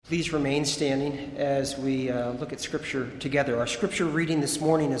Please remain standing as we look at Scripture together. Our Scripture reading this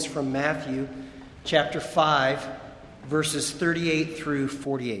morning is from Matthew chapter 5, verses 38 through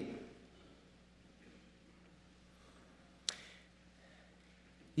 48.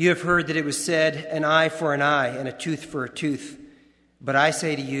 You have heard that it was said, an eye for an eye and a tooth for a tooth. But I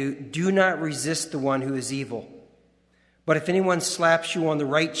say to you, do not resist the one who is evil. But if anyone slaps you on the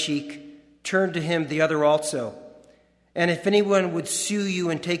right cheek, turn to him the other also. And if anyone would sue you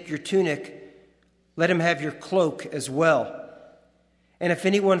and take your tunic, let him have your cloak as well. And if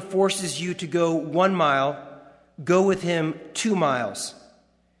anyone forces you to go 1 mile, go with him 2 miles.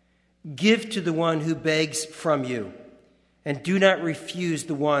 Give to the one who begs from you, and do not refuse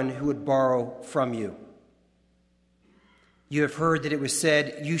the one who would borrow from you. You have heard that it was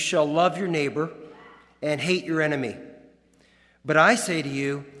said, you shall love your neighbor and hate your enemy. But I say to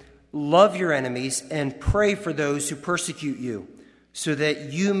you, love your enemies and pray for those who persecute you, so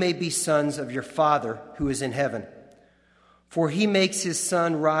that you may be sons of your Father who is in heaven. For he makes his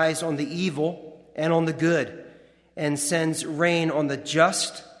sun rise on the evil and on the good, and sends rain on the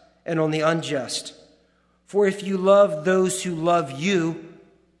just and on the unjust. For if you love those who love you,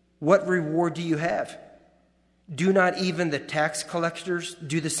 what reward do you have? Do not even the tax collectors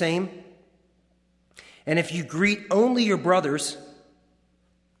do the same? And if you greet only your brothers,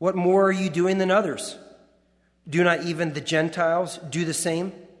 what more are you doing than others? Do not even the Gentiles do the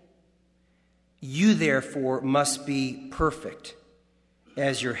same? You therefore must be perfect,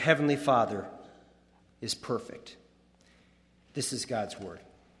 as your heavenly Father is perfect. This is God's word.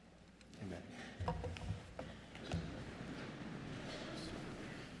 Amen.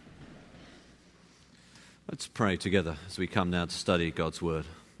 Let's pray together as we come now to study God's word.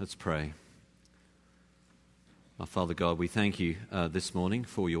 Let's pray. Our Father God, we thank you this morning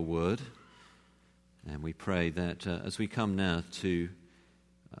for your word, and we pray that as we come now to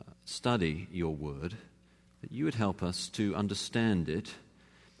study your word, that you would help us to understand it,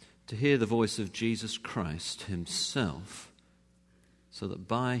 to hear the voice of Jesus Christ himself, so that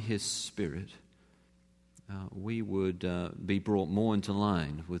by his Spirit we would be brought more into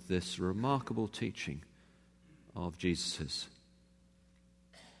line with this remarkable teaching of Jesus's.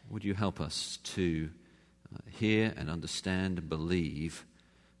 Would you help us to hear and understand and believe,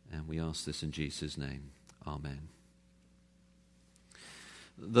 and we ask this in Jesus' name. Amen.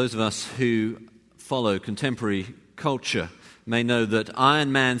 Those of us who follow contemporary culture may know that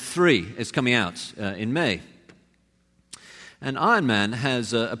Iron Man 3 is coming out in May. And Iron Man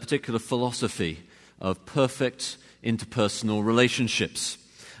has a particular philosophy of perfect interpersonal relationships.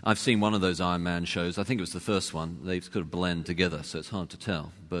 I've seen one of those Iron Man shows. I think it was the first one. They sort of blend together, so it's hard to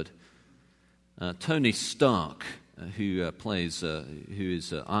tell. But Tony Stark, who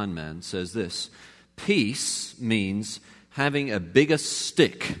is Iron Man, says this: peace means having a bigger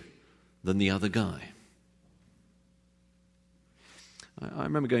stick than the other guy. I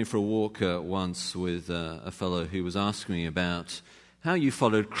remember going for a walk once with a fellow who was asking me about how you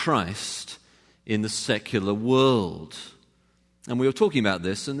followed Christ in the secular world. And we were talking about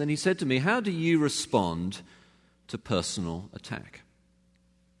this, and then he said to me, how do you respond to personal attack?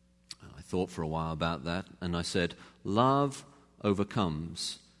 I thought for a while about that, and I said, love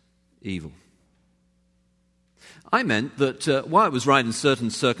overcomes evil. I meant that while it was right in certain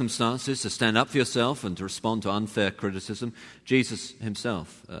circumstances to stand up for yourself and to respond to unfair criticism, Jesus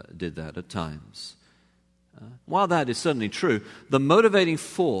himself did that at times. While that is certainly true, the motivating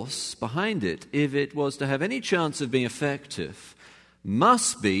force behind it, if it was to have any chance of being effective,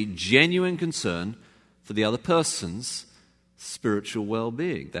 must be genuine concern for the other person's spiritual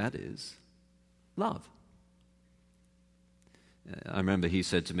well-being. That is love. I remember he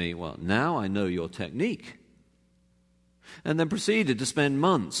said to me, well, now I know your technique. And then proceeded to spend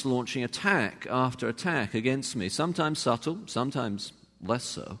months launching attack after attack against me, sometimes subtle, sometimes less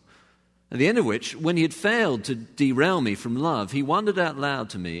so. At the end of which, when he had failed to derail me from love, he wondered out loud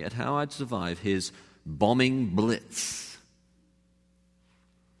to me at how I'd survive his bombing blitz.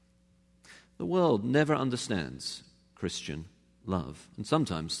 The world never understands Christian love, and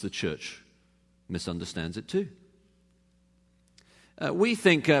sometimes the church misunderstands it too. We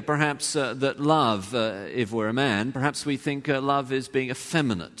think perhaps that love, if we're a man, perhaps we think love is being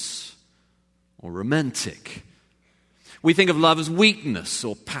effeminate or romantic. We think of love as weakness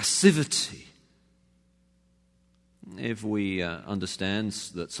or passivity. If we understand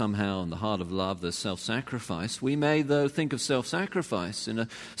that somehow in the heart of love there's self-sacrifice, we may, though, think of self-sacrifice in a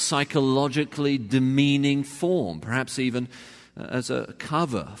psychologically demeaning form, perhaps even as a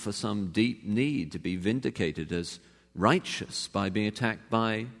cover for some deep need to be vindicated as righteous by being attacked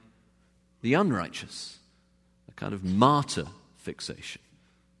by the unrighteous, a kind of martyr fixation.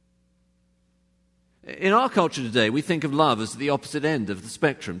 In our culture today, we think of love as the opposite end of the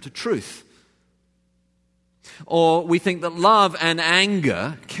spectrum to truth. Or we think that love and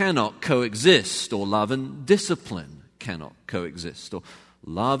anger cannot coexist, or love and discipline cannot coexist, or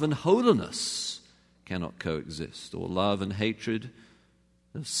love and holiness cannot coexist, or love and hatred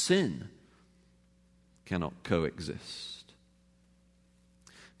of sin cannot coexist.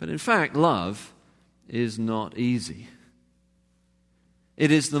 But in fact, love is not easy.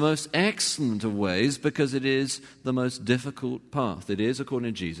 It is the most excellent of ways because it is the most difficult path. It is,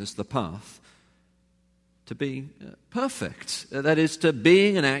 according to Jesus, the path to being perfect. That is, to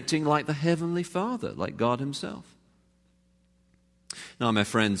being and acting like the Heavenly Father, like God Himself. Now, my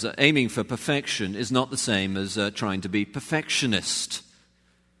friends, aiming for perfection is not the same as trying to be perfectionist.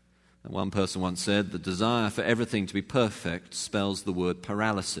 One person once said, the desire for everything to be perfect spells the word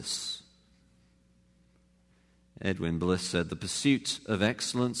paralysis. Edwin Bliss said, the pursuit of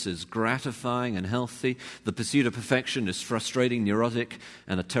excellence is gratifying and healthy. The pursuit of perfection is frustrating, neurotic,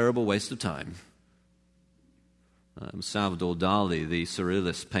 and a terrible waste of time. Salvador Dali, the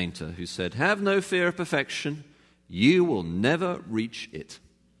surrealist painter, who said, have no fear of perfection. You will never reach it.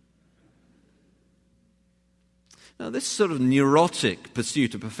 Now, this sort of neurotic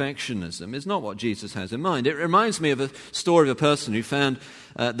pursuit of perfectionism is not what Jesus has in mind. It reminds me of a story of a person who found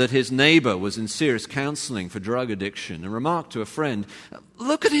that his neighbor was in serious counseling for drug addiction and remarked to a friend,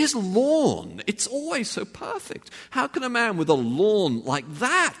 look at his lawn. It's always so perfect. How can a man with a lawn like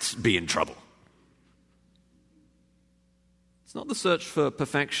that be in trouble? It's not the search for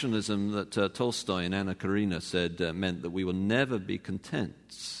perfectionism that Tolstoy and Anna Karenina said meant that we will never be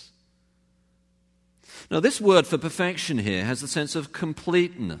content. Now, this word for perfection here has the sense of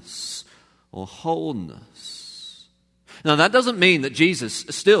completeness or wholeness. Now, that doesn't mean that Jesus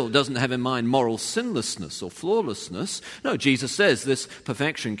still doesn't have in mind moral sinlessness or flawlessness. No, Jesus says this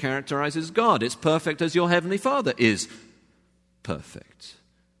perfection characterizes God. It's perfect as your Heavenly Father is perfect.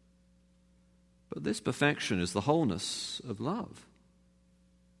 But this perfection is the wholeness of love.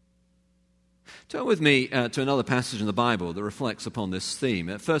 Turn with me to another passage in the Bible that reflects upon this theme.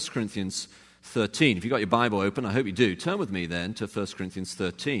 1 Corinthians 13. If you've got your Bible open, I hope you do. Turn with me then to 1 Corinthians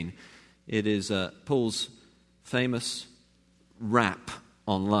 13. It is Paul's famous rap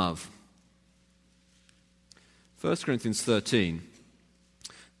on love. 1 Corinthians 13.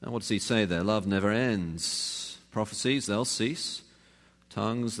 Now what does he say there? Love never ends. Prophecies, they'll cease.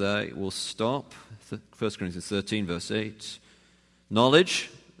 Tongues, they will stop. 1 Corinthians 13, verse 8. Knowledge,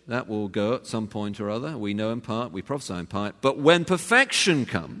 that will go at some point or other. We know in part, we prophesy in part. But when perfection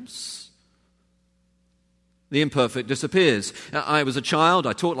comes, the imperfect disappears. I was a child,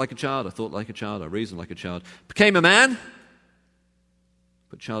 I talked like a child, I thought like a child, I reasoned like a child. Became a man,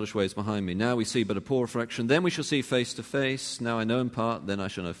 put childish ways behind me. Now we see but a poor reflection, then we shall see face to face. Now I know in part, then I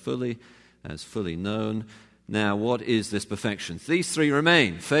shall know fully, as fully known. Now what is this perfection? These three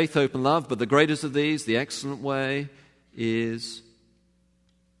remain, faith, hope, and love, but the greatest of these, the excellent way, is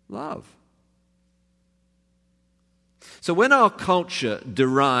love. So when our culture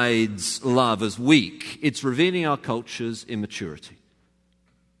derides love as weak, it's revealing our culture's immaturity.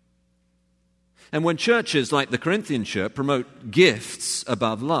 And when churches like the Corinthian church promote gifts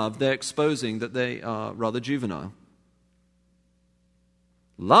above love, they're exposing that they are rather juvenile.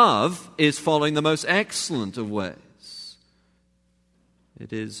 Love is following the most excellent of ways.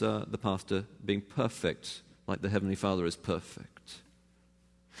 It is the path to being perfect, like the Heavenly Father is perfect.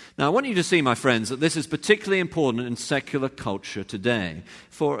 Now, I want you to see, my friends, that this is particularly important in secular culture today.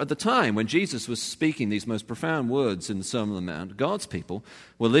 For at the time when Jesus was speaking these most profound words in the Sermon on the Mount, God's people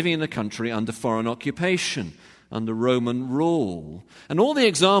were living in a country under foreign occupation, under Roman rule. And all the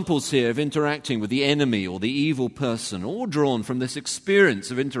examples here of interacting with the enemy or the evil person, all drawn from this experience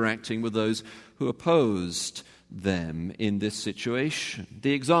of interacting with those who opposed them in this situation.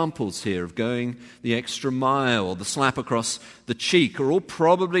 The examples here of going the extra mile or the slap across the cheek are all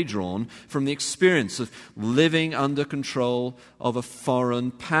probably drawn from the experience of living under control of a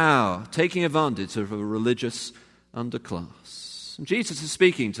foreign power, taking advantage of a religious underclass. And Jesus is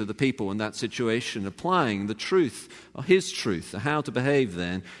speaking to the people in that situation, applying the truth, or his truth, how to behave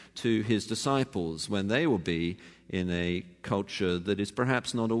then to his disciples when they will be in a culture that is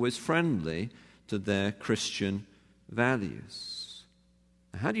perhaps not always friendly to their Christian values.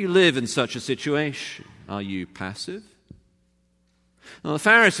 How do you live in such a situation? Are you passive? Now, the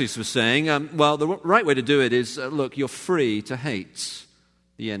Pharisees were saying, well, the right way to do it is, look, you're free to hate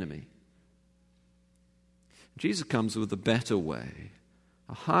the enemy. Jesus comes with a better way,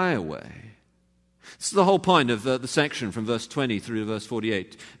 a higher way. This is the whole point of the section from verse 20 through to verse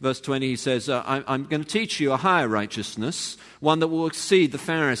 48. Verse 20, he says, I'm going to teach you a higher righteousness, one that will exceed the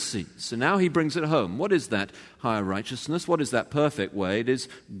Pharisees. And now he brings it home. What is that higher righteousness? What is that perfect way? It is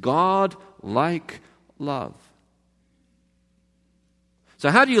God-like love. So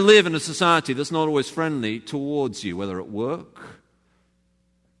how do you live in a society that's not always friendly towards you, whether at work,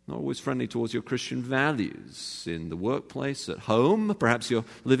 not always friendly towards your Christian values, in the workplace, at home? Perhaps you're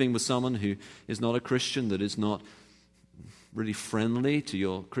living with someone who is not a Christian, that is not really friendly to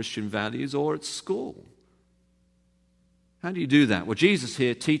your Christian values, or at school. How do you do that? Well, Jesus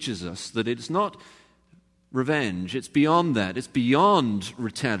here teaches us that it's not revenge, it's beyond that. It's beyond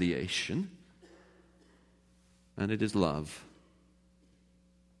retaliation, and it is love.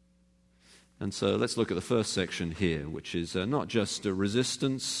 And so let's look at the first section here, which is not just a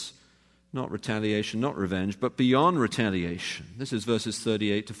resistance, not retaliation, not revenge, but beyond retaliation. This is verses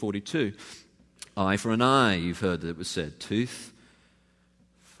 38 to 42. Eye for an eye, you've heard that it was said. Tooth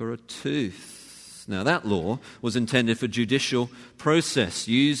for a tooth. Now that law was intended for judicial process,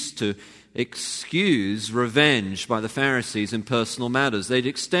 used to excuse revenge by the Pharisees in personal matters. They'd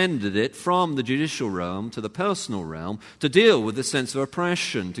extended it from the judicial realm to the personal realm to deal with the sense of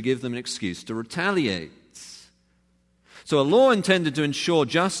oppression, to give them an excuse to retaliate. So a law intended to ensure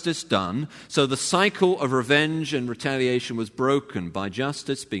justice done, so the cycle of revenge and retaliation was broken by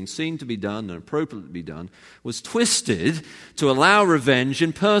justice being seen to be done and appropriately to be done, was twisted to allow revenge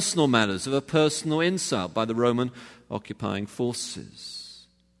in personal matters of a personal insult by the Roman occupying forces.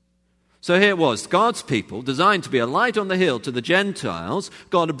 So here it was, God's people, designed to be a light on the hill to the Gentiles.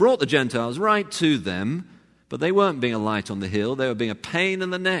 God had brought the Gentiles right to them, but they weren't being a light on the hill. They were being a pain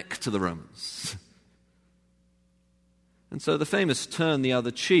in the neck to the Romans. And so the famous turn the other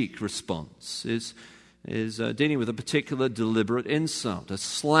cheek response is dealing with a particular deliberate insult, a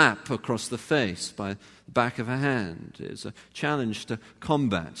slap across the face by the back of a hand. It's a challenge to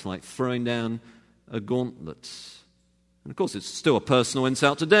combat, like throwing down a gauntlet. And of course, it's still a personal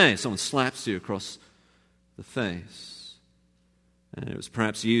insult today. Someone slaps you across the face. And it was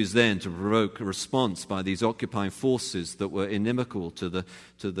perhaps used then to provoke a response by these occupying forces that were inimical to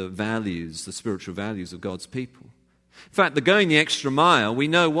the values, the spiritual values of God's people. In fact, the going the extra mile, we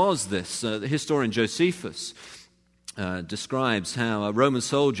know, was this. The historian Josephus describes how Roman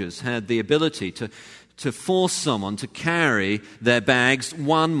soldiers had the ability to force someone to carry their bags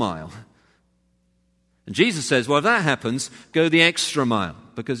 1 mile. And Jesus says, well, if that happens, go the extra mile,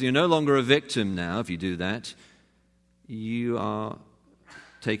 because you're no longer a victim now. If you do that, you are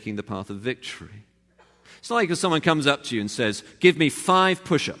taking the path of victory. It's like if someone comes up to you and says, give me 5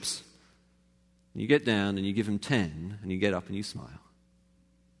 push-ups. You get down and you give them 10, and you get up and you smile.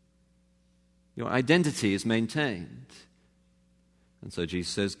 Your identity is maintained. And so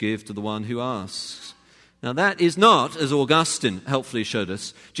Jesus says, give to the one who asks. Now that is not, as Augustine helpfully showed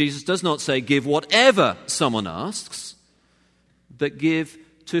us, Jesus does not say give whatever someone asks, but give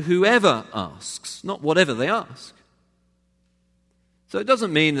to whoever asks, not whatever they ask. So it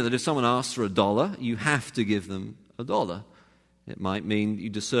doesn't mean that if someone asks for $1, you have to give them $1. It might mean you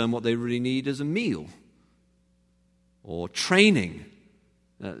discern what they really need as a meal or training.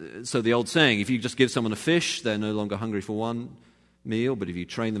 So the old saying, if you just give someone a fish, they're no longer hungry for one meal, but if you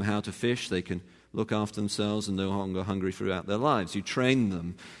train them how to fish, they can look after themselves and no longer hungry throughout their lives. You train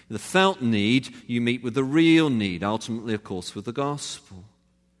them. The felt need, you meet with the real need, ultimately, of course, with the gospel.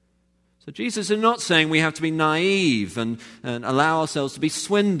 So Jesus is not saying we have to be naive and allow ourselves to be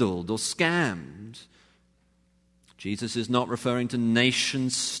swindled or scammed. Jesus is not referring to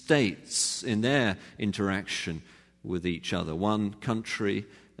nation states in their interaction with each other, one country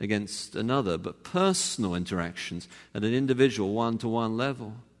against another, but personal interactions at an individual one-to-one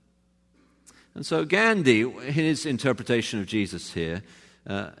level. And so Gandhi, his interpretation of Jesus here,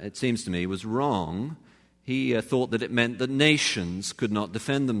 it seems to me, was wrong. He thought that it meant that nations could not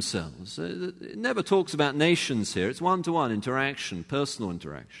defend themselves. It never talks about nations here. It's one-to-one interaction, personal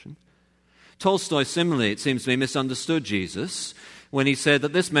interaction. Tolstoy, similarly, it seems to me, misunderstood Jesus when he said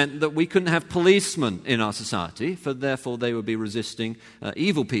that this meant that we couldn't have policemen in our society, for therefore they would be resisting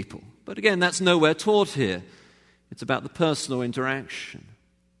evil people. But again, that's nowhere taught here. It's about the personal interaction.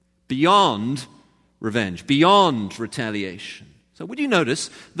 Beyond revenge, beyond retaliation. So would you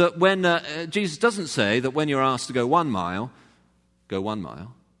notice that when Jesus doesn't say that when you're asked to go 1 mile, go 1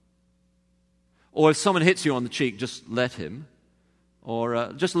 mile. Or if someone hits you on the cheek, just let him.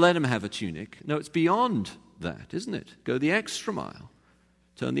 Or just let him have a tunic. No, it's beyond that, isn't it? Go the extra mile.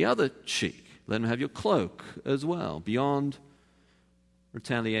 Turn the other cheek. Let him have your cloak as well. Beyond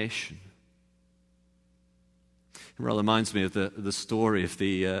retaliation. It rather reminds me of the story of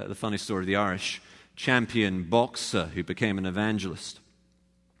the funny story of the Irish champion boxer who became an evangelist.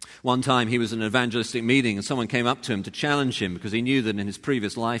 One time he was in an evangelistic meeting and someone came up to him to challenge him because he knew that in his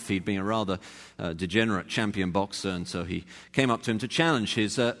previous life he'd been a rather degenerate champion boxer, and so he came up to him to challenge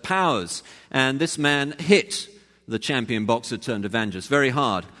his powers. And this man hit the champion boxer turned evangelist very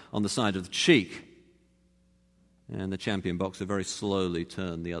hard on the side of the cheek. And the champion boxer very slowly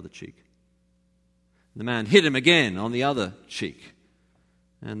turned the other cheek. The man hit him again on the other cheek.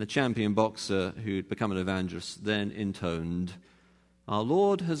 And the champion boxer, who'd become an evangelist, then intoned, "Our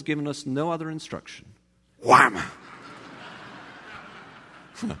Lord has given us no other instruction." Wham!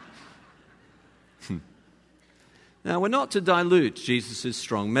 Now, we're not to dilute Jesus'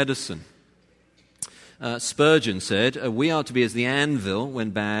 strong medicine. Spurgeon said, "We are to be as the anvil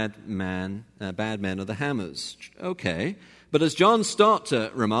when bad men are the hammers." Okay, but as John Stott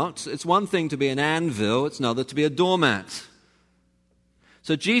remarks, it's one thing to be an anvil, it's another to be a doormat.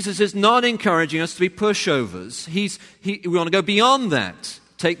 So Jesus is not encouraging us to be pushovers. We want to go beyond that,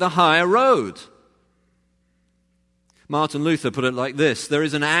 take the higher road. Martin Luther put it like this: there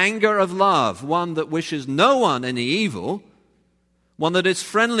is an anger of love, one that wishes no one any evil, one that is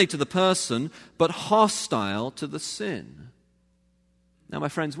friendly to the person, but hostile to the sin. Now, my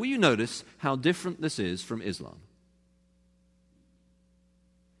friends, will you notice how different this is from Islam?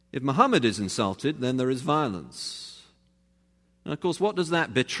 If Muhammad is insulted, then there is violence. And of course, what does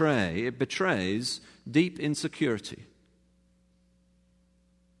that betray? It betrays deep insecurity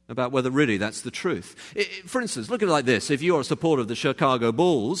about whether really that's the truth. For instance, look at it like this. If you're a supporter of the Chicago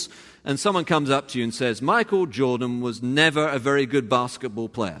Bulls and someone comes up to you and says, "Michael Jordan was never a very good basketball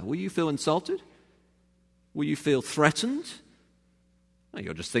player," will you feel insulted? Will you feel threatened? No,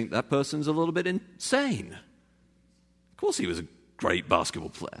 you'll just think that person's a little bit insane. Of course he was a great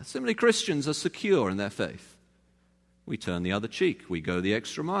basketball player. Similarly, Christians are secure in their faith. We turn the other cheek. We go the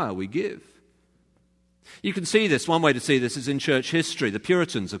extra mile. We give. You can see this. One way to see this is in church history. The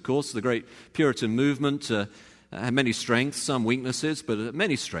Puritans, of course, the great Puritan movement, had many strengths, some weaknesses, but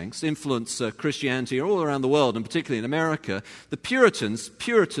many strengths, influenced Christianity all around the world, and particularly in America. The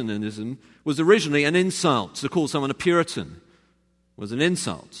Puritanism was originally an insult. To call someone a Puritan was an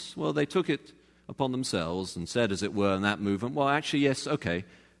insult. Well, they took it upon themselves and said, as it were, in that movement, well, actually, yes, okay,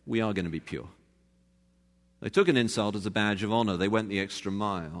 we are going to be pure. They took an insult as a badge of honor. They went the extra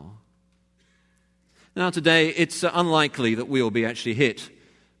mile. Now, today, it's unlikely that we will be actually hit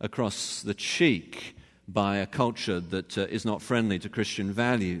across the cheek by a culture that is not friendly to Christian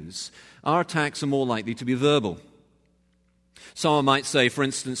values. Our attacks are more likely to be verbal. Someone might say, for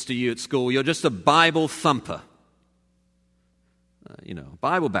instance, to you at school, "You're just a Bible thumper."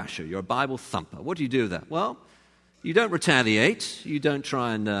 Bible basher, you're a Bible thumper. What do you do with that? Well, you don't retaliate. You don't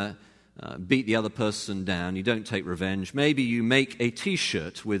try and beat the other person down. You don't take revenge. Maybe you make a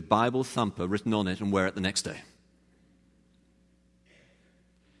T-shirt with Bible thumper written on it and wear it the next day.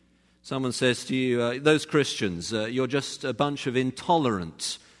 Someone says to you, "Those Christians, you're just a bunch of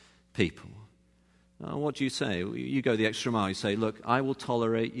intolerant people." What do you say? You go the extra mile. You say, "Look, I will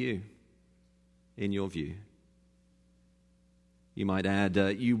tolerate you in your view." You might add,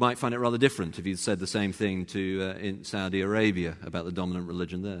 you might find it rather different if you said the same thing to in Saudi Arabia about the dominant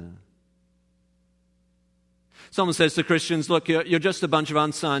religion there. Someone says to Christians, "Look, you're just a bunch of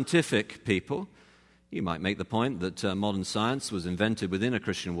unscientific people." You might make the point that modern science was invented within a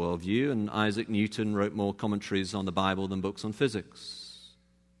Christian worldview, and Isaac Newton wrote more commentaries on the Bible than books on physics.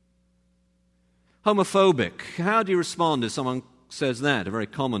 Homophobic. How do you respond if someone says that? A very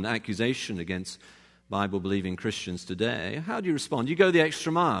common accusation against Bible-believing Christians today. How do you respond? You go the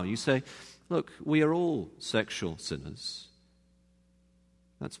extra mile. You say, "Look, we are all sexual sinners.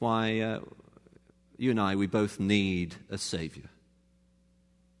 That's why you and I, we both need a Savior."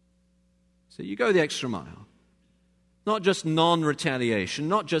 So you go the extra mile. Not just non-retaliation,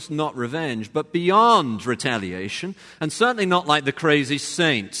 not just not revenge, but beyond retaliation, and certainly not like the crazy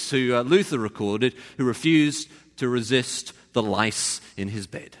saints who Luther recorded, who refused to resist the lice in his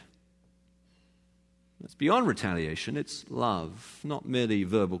bed. It's beyond retaliation, it's love, not merely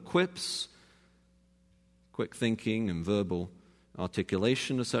verbal quips, quick thinking and verbal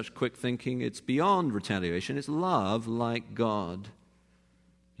articulation of such quick thinking. It's beyond retaliation, it's love like God.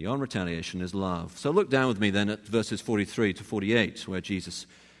 Beyond retaliation is love. So look down with me then at verses 43 to 48, where Jesus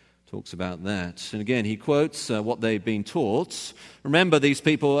talks about that. And again, he quotes what they've been taught. Remember, these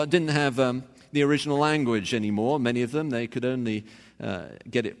people didn't have the original language anymore. Many of them, they could only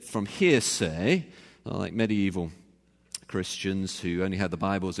get it from hearsay, like medieval Christians who only had the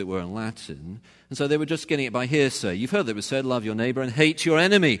Bible, as it were, in Latin. And so they were just getting it by hearsay. You've heard that it was said, love your neighbor and hate your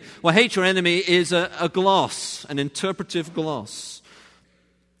enemy. Well, hate your enemy is a gloss, an interpretive gloss.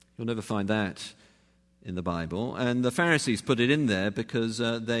 You'll never find that in the Bible. And the Pharisees put it in there because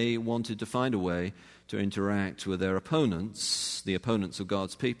they wanted to find a way to interact with their opponents, the opponents of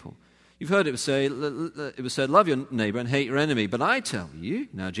God's people. You've heard it was said, love your neighbor and hate your enemy. But I tell you,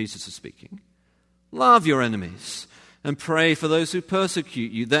 now Jesus is speaking, love your enemies and pray for those who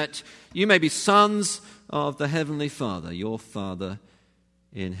persecute you, that you may be sons of the heavenly Father, your Father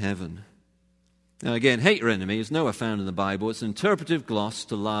in heaven. Now again, hate your enemy is nowhere found in the Bible. It's an interpretive gloss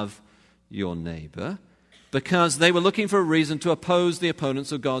to love your neighbor, because they were looking for a reason to oppose the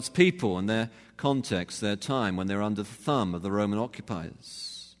opponents of God's people and their context, their time, when they were under the thumb of the Roman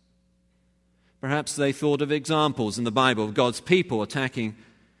occupiers. Perhaps they thought of examples in the Bible of God's people attacking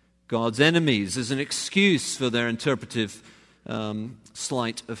God's enemies as an excuse for their interpretive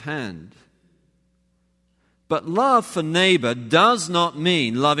sleight of hand. But love for neighbor does not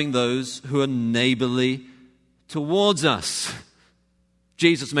mean loving those who are neighborly towards us.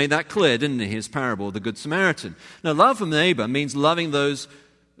 Jesus made that clear, didn't he, his parable of the Good Samaritan. Now, love for neighbor means loving those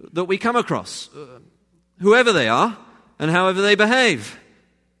that we come across, whoever they are and however they behave.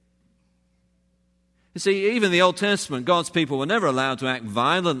 You see, even in the Old Testament, God's people were never allowed to act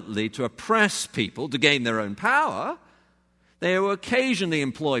violently to oppress people to gain their own power. They were occasionally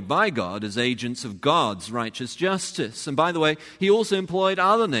employed by God as agents of God's righteous justice. And by the way, he also employed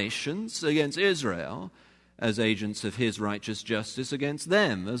other nations against Israel as agents of his righteous justice against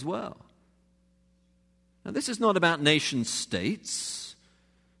them as well. Now, this is not about nation states,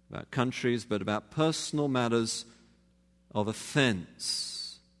 about countries, but about personal matters of offense.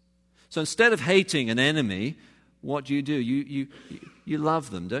 So instead of hating an enemy, what do? You love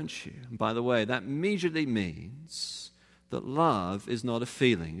them, don't you? And by the way, that immediately means that love is not a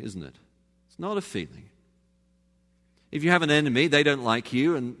feeling, isn't it? It's not a feeling. If you have an enemy, they don't like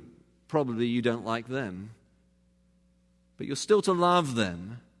you, and probably you don't like them. But you're still to love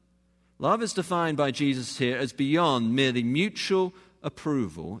them. Love is defined by Jesus here as beyond merely mutual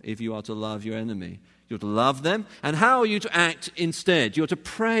approval if you are to love your enemy. You're to love them. And how are you to act instead? You're to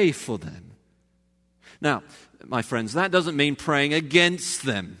pray for them. Now, my friends, that doesn't mean praying against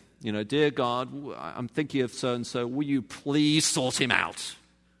them. You know, dear God, I'm thinking of so-and-so. Will you please sort him out?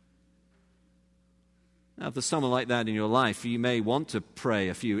 Now, if there's someone like that in your life, you may want to pray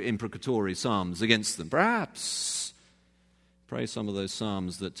a few imprecatory psalms against them. Perhaps pray some of those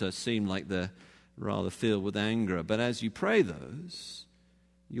psalms that seem like they're rather filled with anger. But as you pray those,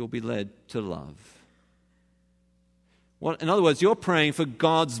 you'll be led to love. Well, in other words, you're praying for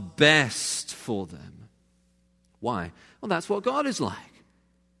God's best for them. Why? Well, that's what God is like.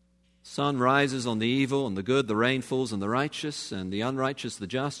 Sun rises on the evil and the good, the rain falls on the righteous and the unrighteous, the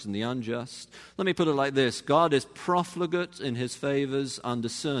just and the unjust. Let me put it like this. God is profligate in his favors,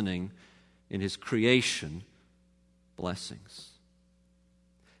 undiscerning in his creation blessings.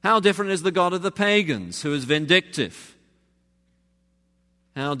 How different is the God of the pagans, who is vindictive?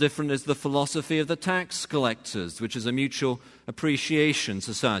 How different is the philosophy of the tax collectors, which is a mutual appreciation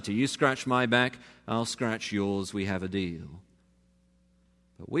society? You scratch my back, I'll scratch yours, we have a deal.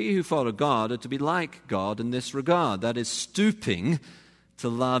 But we who follow God are to be like God in this regard, that is, stooping to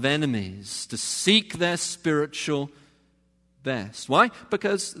love enemies, to seek their spiritual best. Why?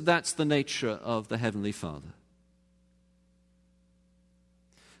 Because that's the nature of the Heavenly Father.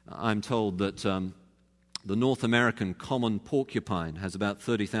 I'm told that the North American common porcupine has about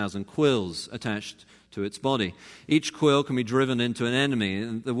 30,000 quills attached to its body. Each quill can be driven into an enemy,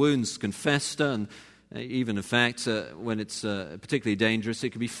 and the wounds can fester, and even, in fact, when it's particularly dangerous,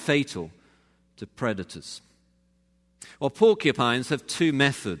 it can be fatal to predators. Well, porcupines have two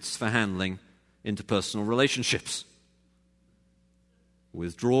methods for handling interpersonal relationships: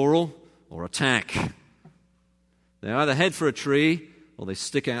 withdrawal or attack. They either head for a tree or they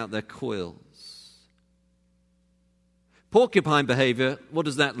stick out their quills. Porcupine behavior, what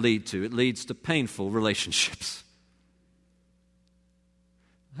does that lead to? It leads to painful relationships.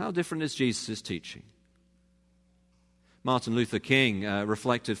 How different is Jesus' teaching? Martin Luther King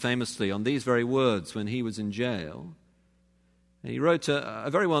reflected famously on these very words when he was in jail. And he wrote a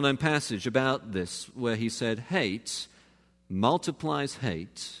very well-known passage about this, where he said, "Hate multiplies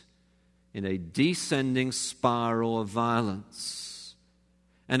hate in a descending spiral of violence,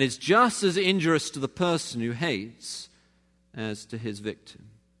 and is just as injurious to the person who hates as to his victim."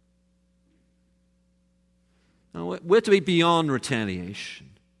 Now, we're to be beyond retaliation.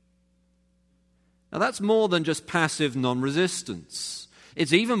 Now, that's more than just passive non-resistance.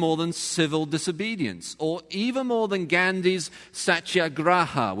 It's even more than civil disobedience, or even more than Gandhi's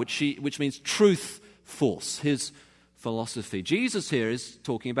Satyagraha, which means truth force, his philosophy. Jesus here is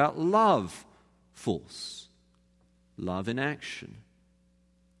talking about love force, love in action.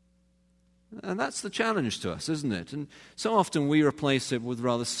 And that's the challenge to us, isn't it? And so often we replace it with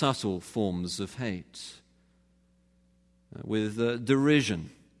rather subtle forms of hate, with derision.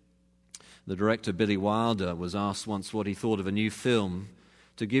 The director, Billy Wilder, was asked once what he thought of a new film.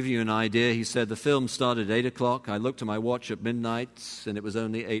 To give you an idea, he said, the film started at 8 o'clock. I looked at my watch at midnight, and it was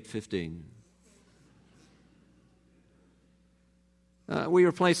only 8:15. We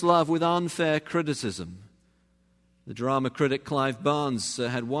replace love with unfair criticism. The drama critic Clive Barnes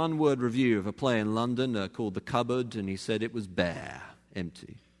had one word review of a play in London called The Cupboard, and he said it was bare,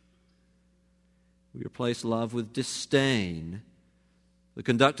 empty. We replace love with disdain. The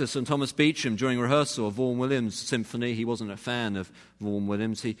conductor, Sir Thomas Beecham, during rehearsal of Vaughan Williams' symphony, he wasn't a fan of Vaughan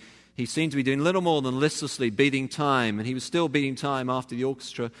Williams. He seemed to be doing little more than listlessly beating time, and he was still beating time after the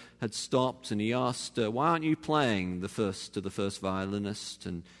orchestra had stopped, and he asked, why aren't you playing the first violinist?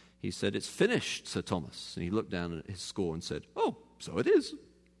 And he said, it's finished, Sir Thomas. And he looked down at his score and said, oh, so it is.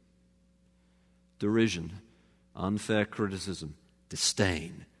 Derision, unfair criticism,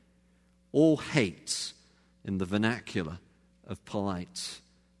 disdain, all hate in the vernacular of polite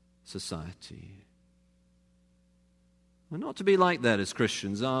society. We're not to be like that as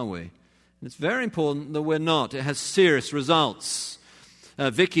Christians, are we? And it's very important that we're not. It has serious results.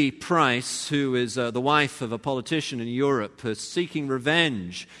 Vicky Price, who is the wife of a politician in Europe, is seeking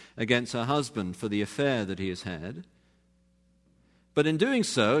revenge against her husband for the affair that he has had. But in doing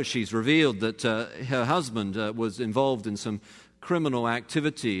so, she's revealed that her husband was involved in some criminal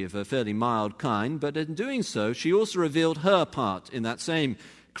activity of a fairly mild kind, but in doing so, she also revealed her part in that same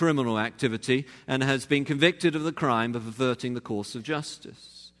criminal activity and has been convicted of the crime of averting the course of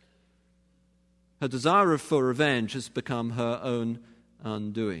justice. Her desire for revenge has become her own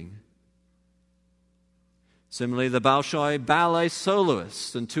undoing. Similarly, the Bolshoi ballet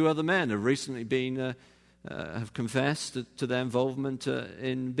soloist and 2 other men have recently have confessed to their involvement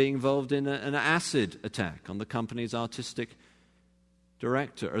in being involved in an acid attack on the company's artistic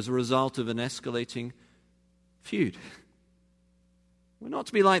director as a result of an escalating feud. We're not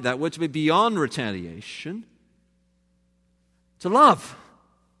to be like that. We're to be beyond retaliation, to love.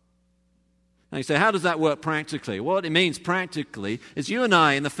 Now you say, how does that work practically? What it means practically is you and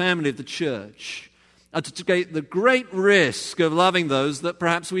I in the family of the church are to take the great risk of loving those that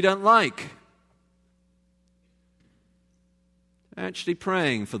perhaps we don't like. Actually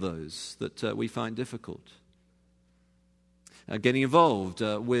praying for those that we find difficult. Getting involved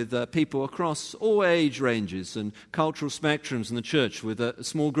with people across all age ranges and cultural spectrums in the church with a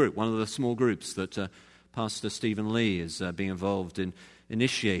small group, one of the small groups that Pastor Stephen Lee is being involved in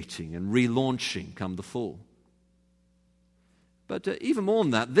initiating and relaunching come the fall. But even more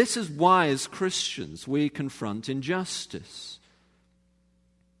than that, this is why as Christians we confront injustice.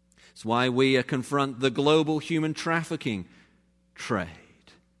 It's why we confront the global human trafficking trade.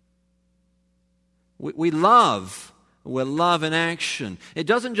 We love. We're love in action. It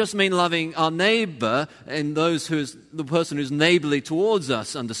doesn't just mean loving our neighbor and the person who's neighborly towards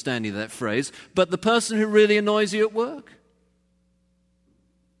us, understanding that phrase, but the person who really annoys you at work.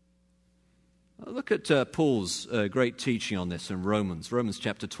 Look at Paul's great teaching on this in Romans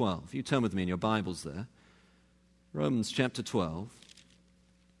chapter 12. You turn with me in your Bibles there. Romans chapter 12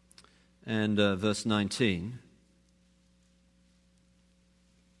 and verse 19.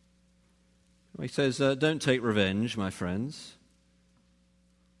 He says, don't take revenge, my friends.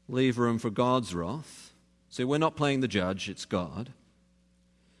 Leave room for God's wrath. See, we're not playing the judge, it's God.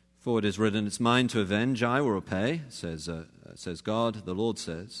 For it is written, it's mine to avenge, I will repay, says God, the Lord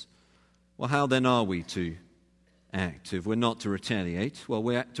says. Well, how then are we to act if we're not to retaliate? Well,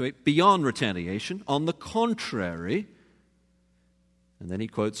 we act to act beyond retaliation. On the contrary, and then he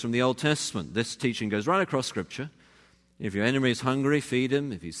quotes from the Old Testament. This teaching goes right across Scripture. If your enemy is hungry, feed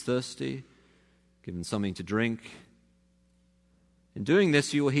him. If he's thirsty, give him something to drink. In doing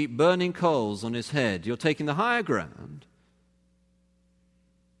this, you will heap burning coals on his head. You're taking the higher ground.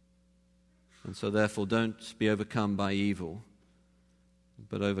 And so therefore don't be overcome by evil,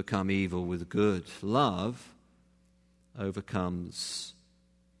 but overcome evil with good. Love overcomes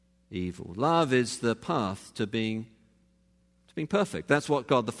evil. Love is the path to being perfect. That's what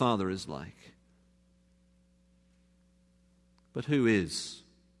God the Father is like. But who is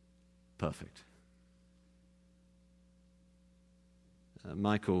perfect?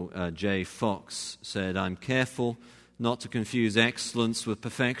 Michael J. Fox said, I'm careful not to confuse excellence with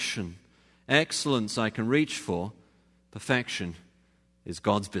perfection. Excellence I can reach for, perfection is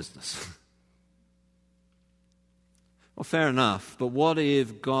God's business. Well, fair enough, but what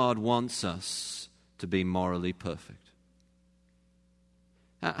if God wants us to be morally perfect?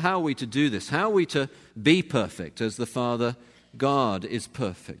 How are we to do this? How are we to be perfect as the Father God is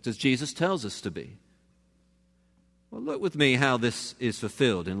perfect, as Jesus tells us to be? Well, look with me how this is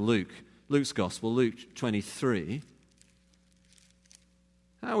fulfilled in Luke's Gospel, Luke 23.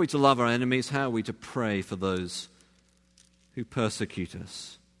 How are we to love our enemies? How are we to pray for those who persecute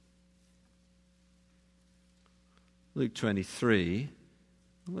us? Luke 23,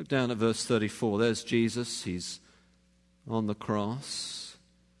 look down at verse 34. There's Jesus. He's on the cross.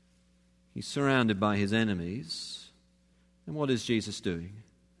 He's surrounded by his enemies. And what is Jesus doing?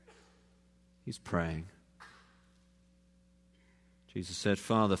 He's praying. Jesus said,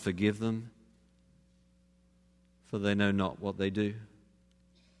 "Father, forgive them, for they know not what they do."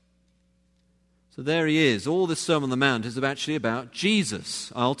 So there he is. All this Sermon on the Mount is actually about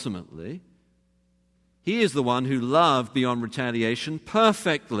Jesus, ultimately. He is the one who loved beyond retaliation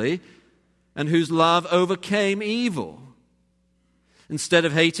perfectly and whose love overcame evil. Instead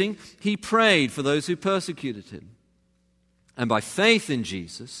of hating, he prayed for those who persecuted him. And by faith in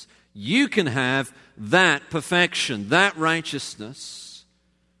Jesus, you can have that perfection, that righteousness,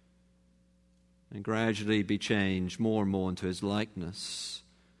 and gradually be changed more and more into his likeness,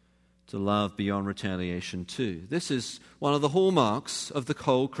 to love beyond retaliation too. This is one of the hallmarks of the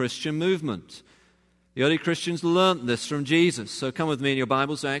whole Christian movement. The early Christians learnt this from Jesus. So come with me in your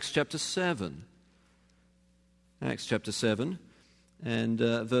Bibles to Acts chapter 7. Acts chapter 7 and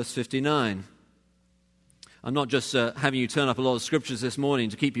verse 59. I'm not just having you turn up a lot of scriptures this morning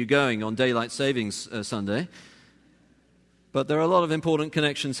to keep you going on Daylight Savings Sunday, but there are a lot of important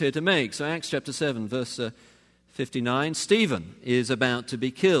connections here to make. So Acts chapter 7, verse 59, Stephen is about to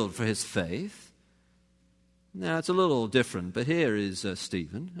be killed for his faith. Now, it's a little different, but here is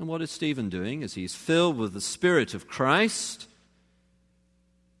Stephen. And what is Stephen doing? As he's filled with the Spirit of Christ,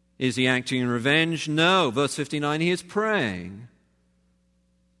 is he acting in revenge? No. Verse 59, he is praying.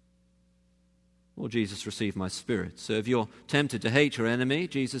 Lord Jesus, receive my spirit. So if you're tempted to hate your enemy,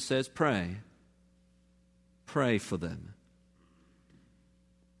 Jesus says, pray. Pray for them.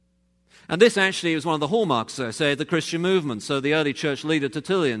 And this actually is one of the hallmarks, I say, of the Christian movement. So the early church leader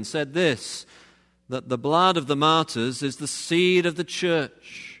Tertullian said this, that the blood of the martyrs is the seed of the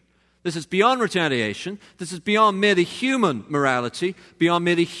church. This is beyond retaliation. This is beyond merely human morality, beyond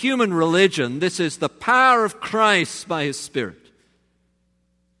merely human religion. This is the power of Christ by his Spirit.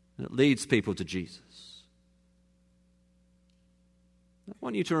 And it leads people to Jesus. I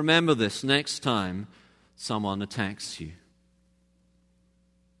want you to remember this next time someone attacks you.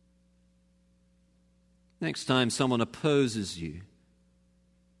 Next time someone opposes you.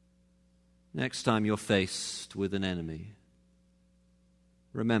 Next time you're faced with an enemy.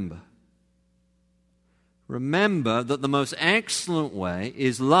 Remember that the most excellent way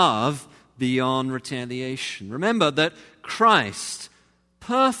is love beyond retaliation. Remember that Christ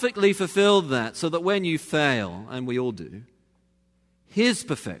perfectly fulfilled that so that when you fail, and we all do, his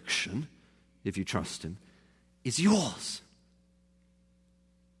perfection, if you trust him, is yours.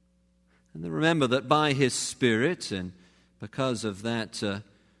 And then remember that by his Spirit and because of that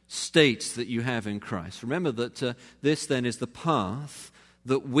state that you have in Christ, remember that this then is the path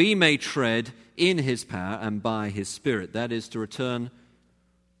that we may tread in his power and by his Spirit. That is to return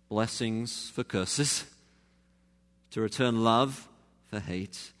blessings for curses, to return love for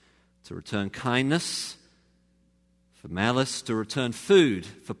hate, to return kindness for malice, to return food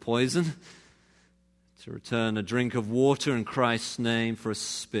for poison, to return a drink of water in Christ's name for a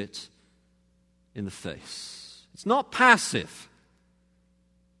spit in the face. It's not passive.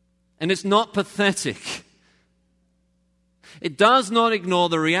 And it's not pathetic. It does not ignore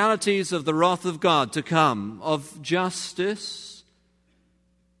the realities of the wrath of God to come, of justice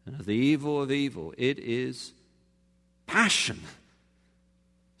and of the evil of evil. It is passion,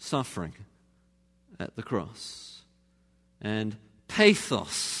 suffering at the cross, and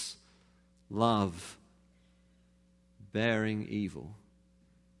pathos, love, bearing evil.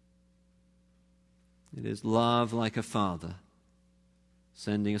 It is love like a father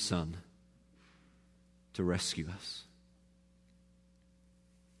sending a son to rescue us.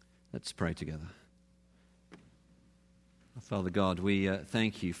 Let's pray together. Father God, we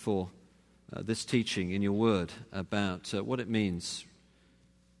thank you for this teaching in your word about what it means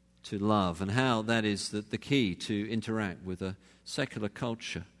to love and how that is the key to interact with a secular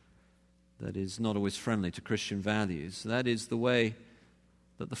culture that is not always friendly to Christian values. That is the way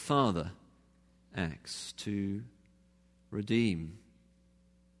that the Father acts to redeem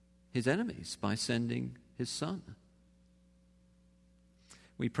his enemies by sending his Son.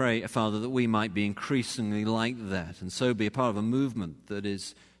 We pray, Father, that we might be increasingly like that and so be a part of a movement that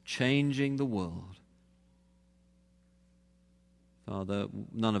is changing the world. Father,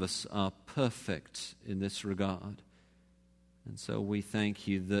 none of us are perfect in this regard. And so we thank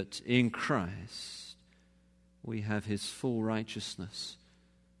you that in Christ we have his full righteousness,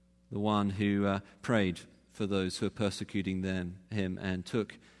 the one who prayed for those who are persecuting him and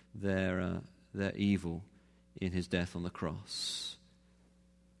took their evil in his death on the cross.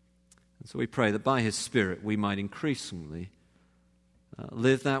 And so we pray that by his Spirit we might increasingly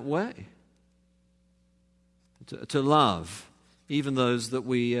live that way, to love even those that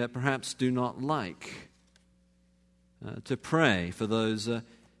we perhaps do not like, to pray for those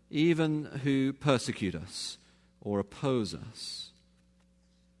even who persecute us or oppose us,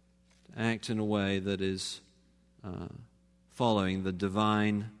 to act in a way that is following the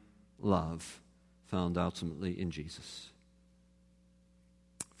divine love found ultimately in Jesus.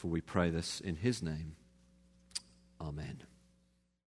 For we pray this in his name. Amen.